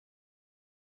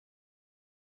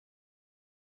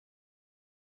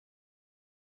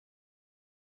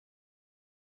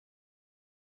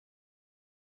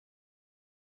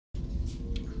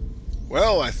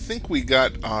Well, I think we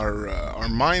got our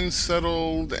minds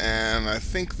settled, and I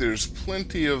think there's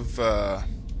plenty of.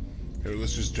 Here,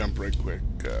 let's just jump right quick.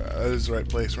 That is the right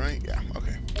place, right? Yeah.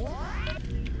 Okay.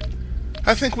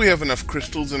 I think we have enough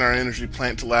crystals in our energy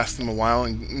plant to last them a while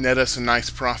and net us a nice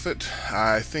profit.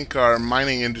 I think our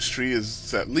mining industry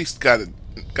is at least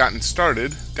gotten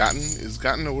started.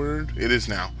 Gotten a word? It is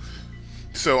now.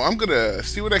 So I'm gonna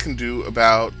see what I can do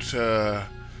about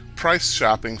price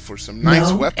shopping for some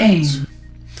nice weapons.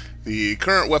 The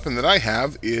current weapon that I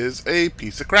have is a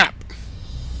piece of crap.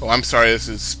 Oh, I'm sorry, this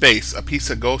is space, a piece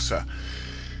of Gosa.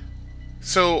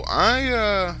 So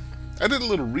I did a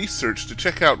little research to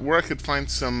check out where I could find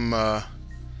some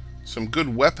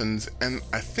good weapons, and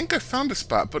I think I found a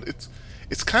spot, but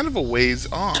it's kind of a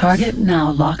ways off. Target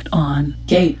now locked on.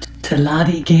 Gate to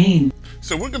Ladi Gain.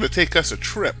 So we're going to take us a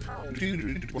trip.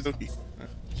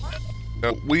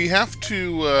 We have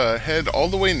to head all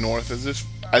the way north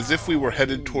as if we were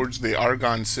headed towards the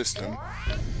Argon system,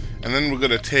 and then we're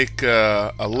going to take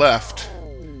a left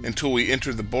until we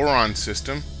enter the Boron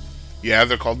system. Yeah,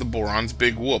 they're called the Borons.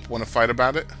 Big whoop. Want to fight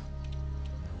about it?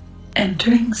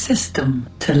 Entering system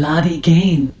to Ladi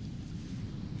Gain.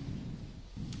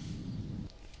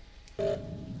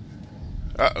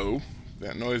 Uh-oh.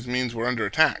 That noise means we're under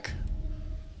attack.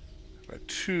 Got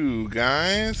two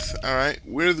guys. Alright,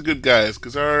 we're the good guys,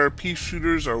 because our pea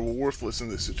shooters are worthless in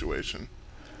this situation.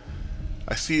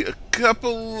 I see a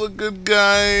couple of good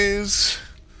guys.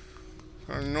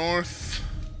 Our north.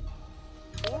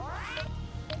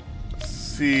 Let's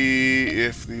see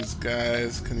if these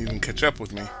guys can even catch up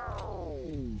with me.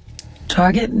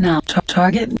 Target now.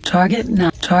 Target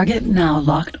now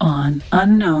locked on.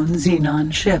 Unknown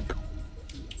Xenon ship.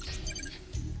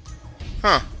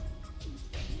 Huh.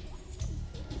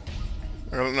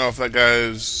 I don't know if that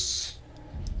guy's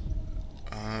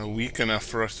weak enough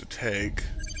for us to take.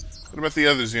 What about the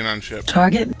other Xenon ship?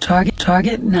 Target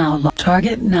now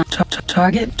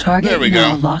There we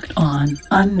now go. locked on.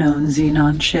 Unknown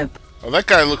Xenon ship. Oh, that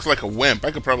guy looks like a wimp.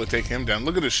 I could probably take him down.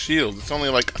 Look at his shield. It's only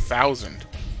like 1,000.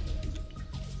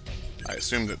 I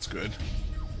assume that's good.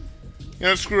 You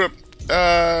know, screw up.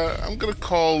 I'm gonna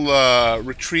call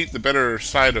retreat the better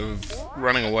side of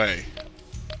running away.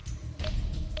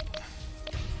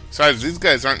 Besides, these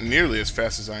guys aren't nearly as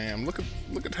fast as I am. Look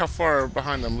at how far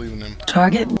behind I'm leaving them.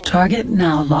 Target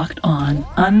now locked on.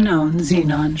 Unknown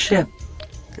Xenon ship.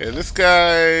 Okay, this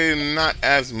guy not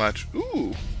as much.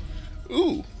 Ooh.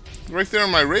 Right there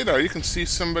on my radar, you can see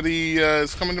somebody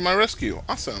is coming to my rescue.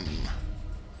 Awesome.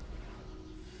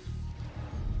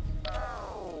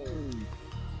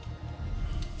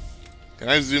 Can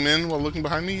I zoom in while looking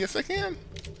behind me? Yes, I can.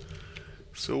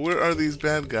 So where are these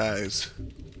bad guys?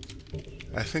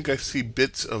 I think I see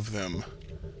bits of them.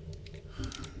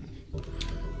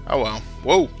 Oh well.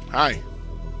 Whoa, hi.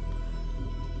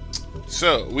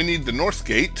 So, we need the north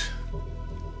gate.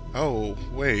 Oh,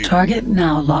 wait. Target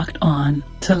now locked on.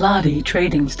 Taladi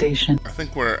trading station. I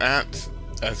think we're at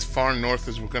as far north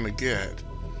as we're gonna get.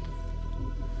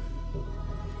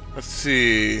 Let's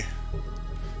see.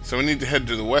 So we need to head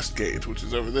to the west gate, which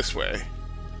is over this way.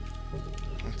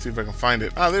 Let's see if I can find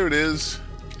it. Ah, there it is.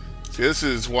 See, this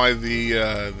is why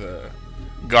the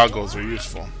goggles are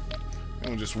useful. And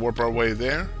we'll just warp our way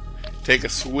there. Take a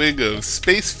swig of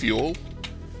space fuel.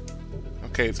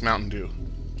 Okay, it's Mountain Dew.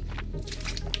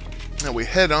 Now we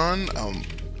head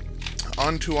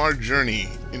onto our journey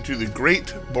into the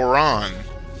Great Boron.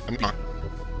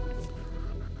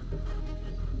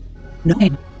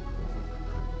 No.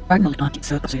 Cardinal not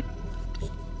so.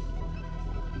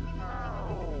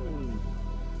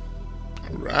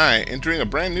 Right, entering a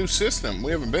brand new system.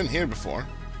 We haven't been here before.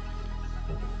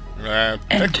 Technically,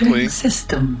 Entering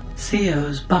system.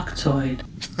 Theo's Buctoid.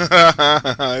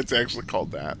 it's actually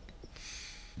called that.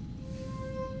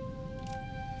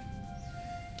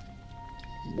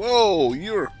 Whoa,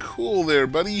 you're cool there,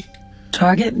 buddy.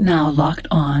 Target now locked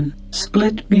on.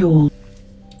 Split mule.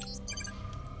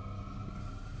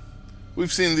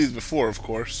 We've seen these before, of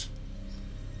course.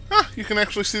 Ah, you can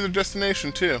actually see their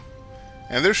destination, too.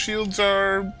 And their shields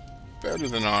are better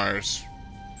than ours.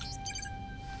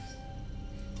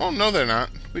 Oh, no, they're not.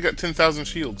 We got 10,000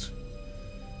 shields.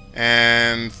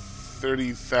 And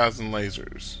 30,000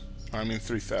 lasers. I mean,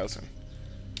 3,000.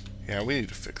 Yeah, we need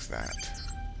to fix that.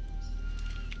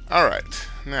 Alright,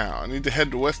 now I need to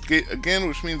head to Westgate again,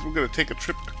 which means we're going to take a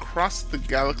trip across the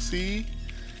galaxy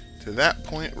to that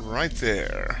point right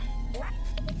there.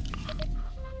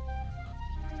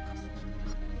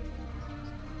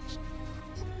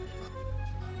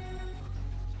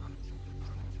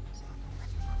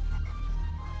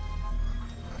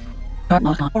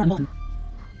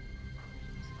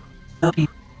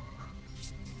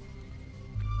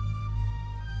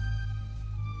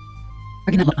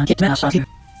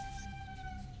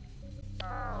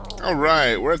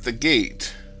 Alright, we're at the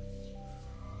gate.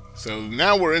 So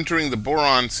now we're entering the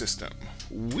boron system.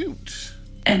 Woot!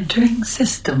 Entering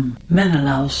system,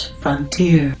 Menelaus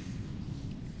Frontier.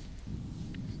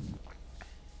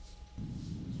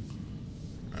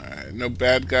 Alright, no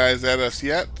bad guys at us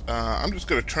yet. I'm just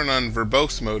going to turn on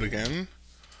verbose mode again.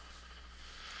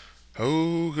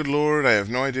 Oh, good lord, I have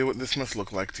no idea what this must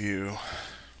look like to you.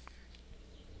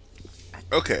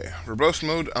 Okay, verbose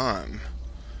mode on.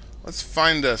 Let's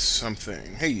find us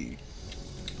something. Hey,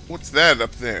 what's that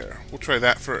up there? We'll try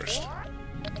that first.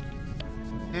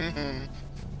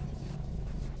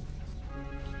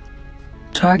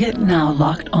 Target now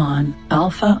locked on.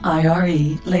 Alpha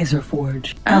IRE Laser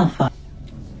Forge. Alpha.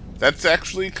 That's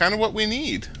actually kind of what we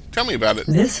need. Tell me about it.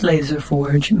 This laser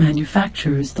forge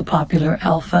manufactures the popular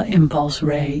Alpha Impulse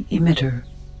Ray emitter.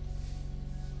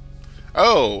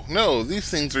 Oh, no, these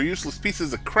things are useless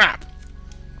pieces of crap.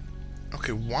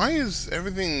 Okay, why is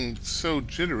everything so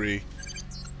jittery?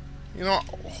 You know,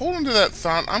 hold on to that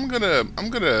thought. I'm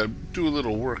gonna do a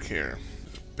little work here.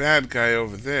 There's a bad guy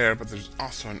over there, but there's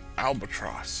also an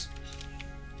albatross.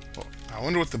 Well, I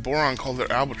wonder what the boron called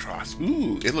their albatross.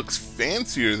 Ooh, it looks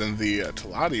fancier than the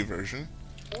Teladi version.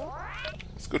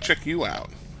 Let's go check you out.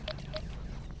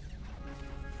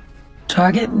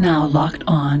 Target now locked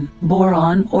on.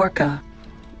 Boron Orca.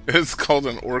 It's called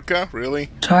an orca? Really?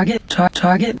 Target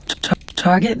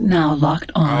now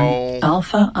locked on. Oh.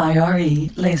 Alpha IRE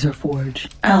Laser Forge.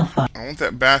 Alpha. I want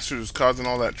that bastard who's causing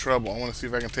all that trouble. I want to see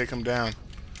if I can take him down.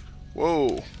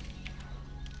 Whoa.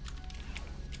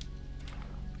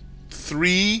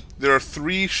 There are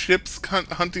 3 ships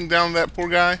hunting down that poor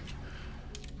guy?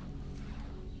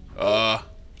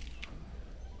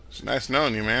 It's nice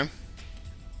knowing you, man.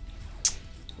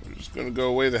 We're just gonna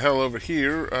go way the hell over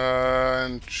here,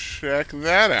 and check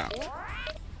that out.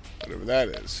 Whatever that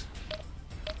is.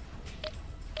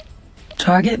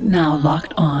 Target now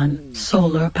locked on.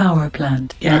 Solar Power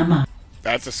Plant. Gamma.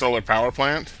 That's a solar power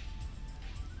plant?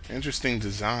 Interesting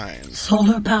design.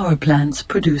 Solar power plants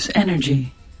produce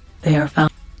energy. They are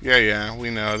found. Yeah,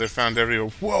 we know. They're found everywhere.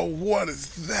 Whoa, what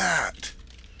is that?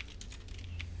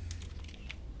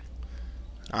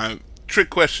 Trick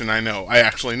question, I know. I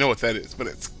actually know what that is, but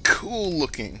it's cool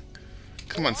looking.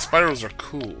 Come on, spirals are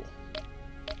cool.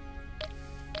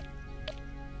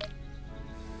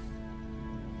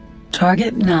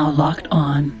 Target now locked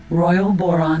on. Royal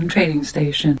Boron Trading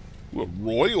Station. A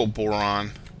royal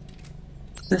boron?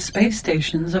 The space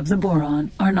stations of the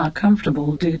boron are not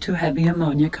comfortable due to heavy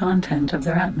ammonia content of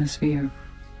their atmosphere.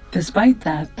 Despite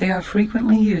that, they are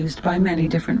frequently used by many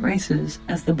different races,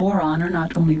 as the boron are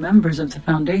not only members of the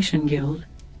Foundation Guild,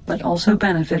 but also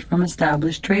benefit from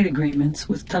established trade agreements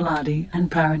with Teladi and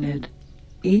Paranid.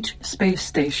 Each space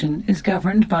station is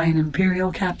governed by an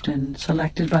imperial captain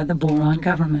selected by the boron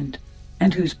government,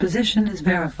 and whose position is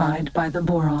verified by the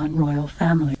boron royal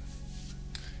family.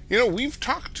 You know, we've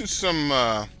talked to some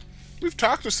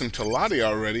Teladi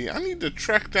already. I need to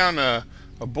track down a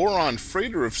boron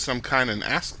freighter of some kind and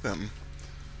ask them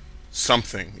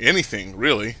something, anything,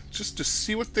 really, just to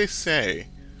see what they say.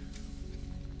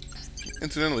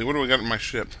 Incidentally, what do I got in my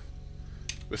ship?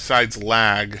 Besides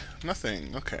lag.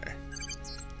 Nothing. Okay.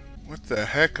 What the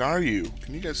heck are you?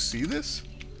 Can you guys see this?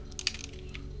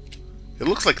 It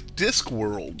looks like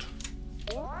Discworld.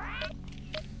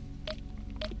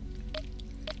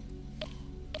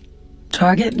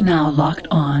 Target now locked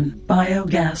on.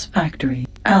 Biogas Factory.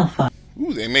 Alpha.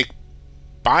 Ooh, they make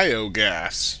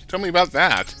biogas. Tell me about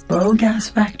that. Biogas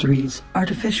factories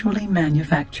artificially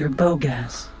manufacture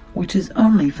biogas, which is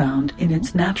only found in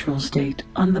its natural state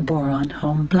on the boron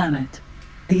home planet.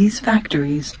 These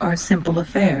factories are simple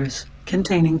affairs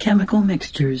containing chemical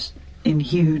mixtures in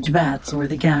huge vats where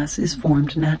the gas is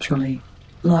formed naturally.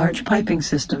 Large piping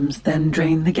systems then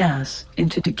drain the gas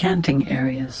into decanting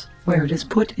areas, where it is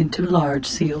put into large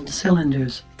sealed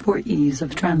cylinders for ease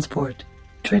of transport.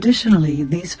 Traditionally,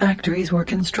 these factories were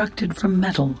constructed from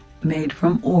metal, made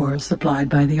from ore supplied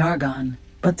by the Argon.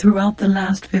 But throughout the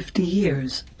last 50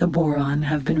 years, the boron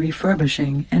have been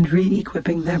refurbishing and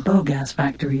re-equipping their biogas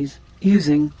factories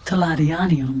using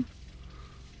Teladianium.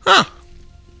 Huh.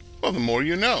 Well, the more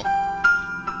you know.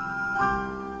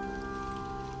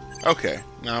 Okay,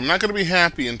 now I'm not going to be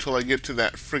happy until I get to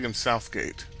that friggin' south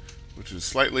gate, which is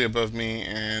slightly above me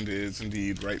and is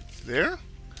indeed right there.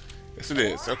 Yes, it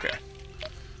is. Okay.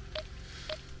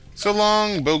 So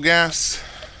long, Bogas.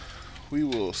 We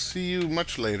will see you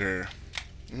much later.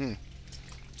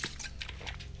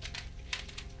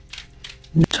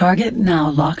 Target now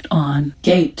locked on.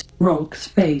 Gate. Rogue's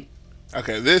Fate.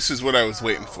 Okay, this is what I was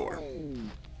waiting for.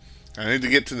 I need to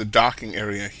get to the docking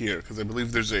area here, because I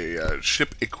believe there's a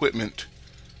ship equipment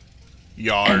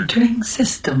yard. Entering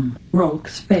system.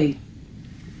 Rogue's Fate.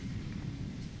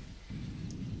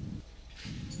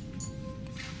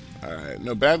 Alright,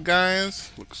 no bad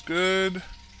guys. Looks good.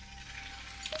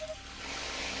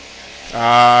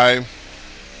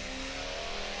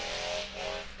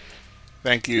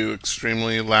 Thank you,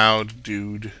 extremely loud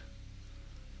dude.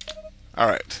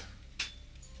 Alright.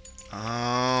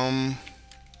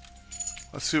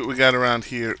 Let's see what we got around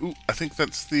here. Ooh, I think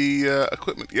that's the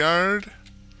equipment yard.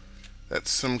 That's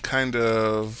some kind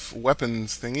of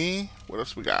weapons thingy. What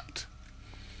else we got?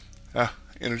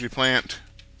 Energy plant.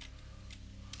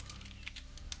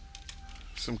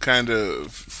 Some kind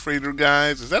of freighter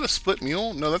guys. Is that a split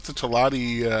mule? No, that's a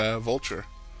Talati vulture.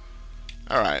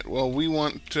 Alright, well we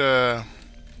want to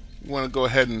go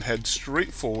ahead and head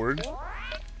straight forward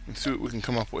and see what we can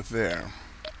come up with there.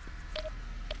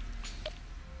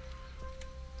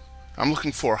 I'm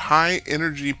looking for high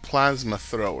energy plasma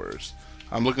throwers.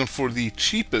 I'm looking for the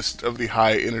cheapest of the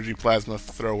high energy plasma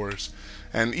throwers.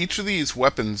 And each of these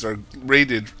weapons are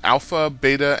rated Alpha,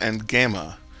 Beta, and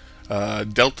Gamma.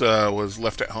 Delta was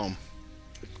left at home.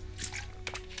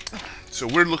 So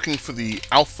we're looking for the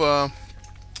Alpha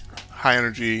high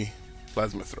energy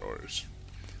plasma throwers.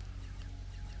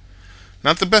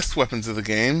 Not the best weapons of the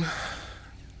game.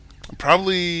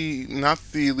 Probably not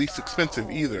the least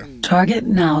expensive either. Target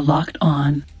now locked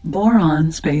on.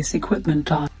 Boron Space Equipment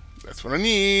Dock. That's what I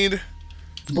need.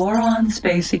 Boron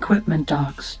Space Equipment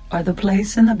Docks are the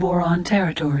place in the Boron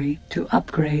territory to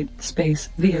upgrade space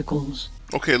vehicles.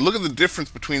 Okay, look at the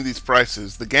difference between these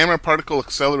prices. The Gamma Particle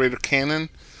Accelerator Cannon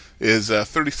is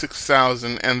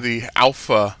 36,000, and the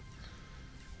Alpha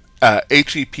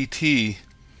HEPT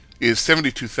is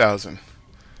 72,000.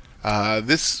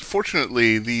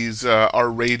 Fortunately, these are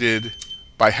rated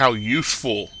by how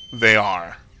useful they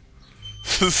are.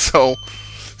 so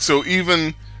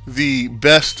even the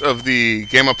best of the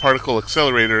Gamma Particle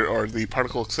Accelerator, or the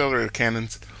Particle Accelerator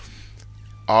Cannons,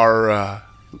 are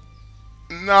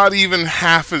not even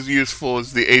half as useful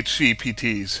as the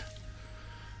HCPTs.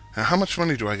 Now, how much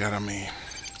money do I got on me?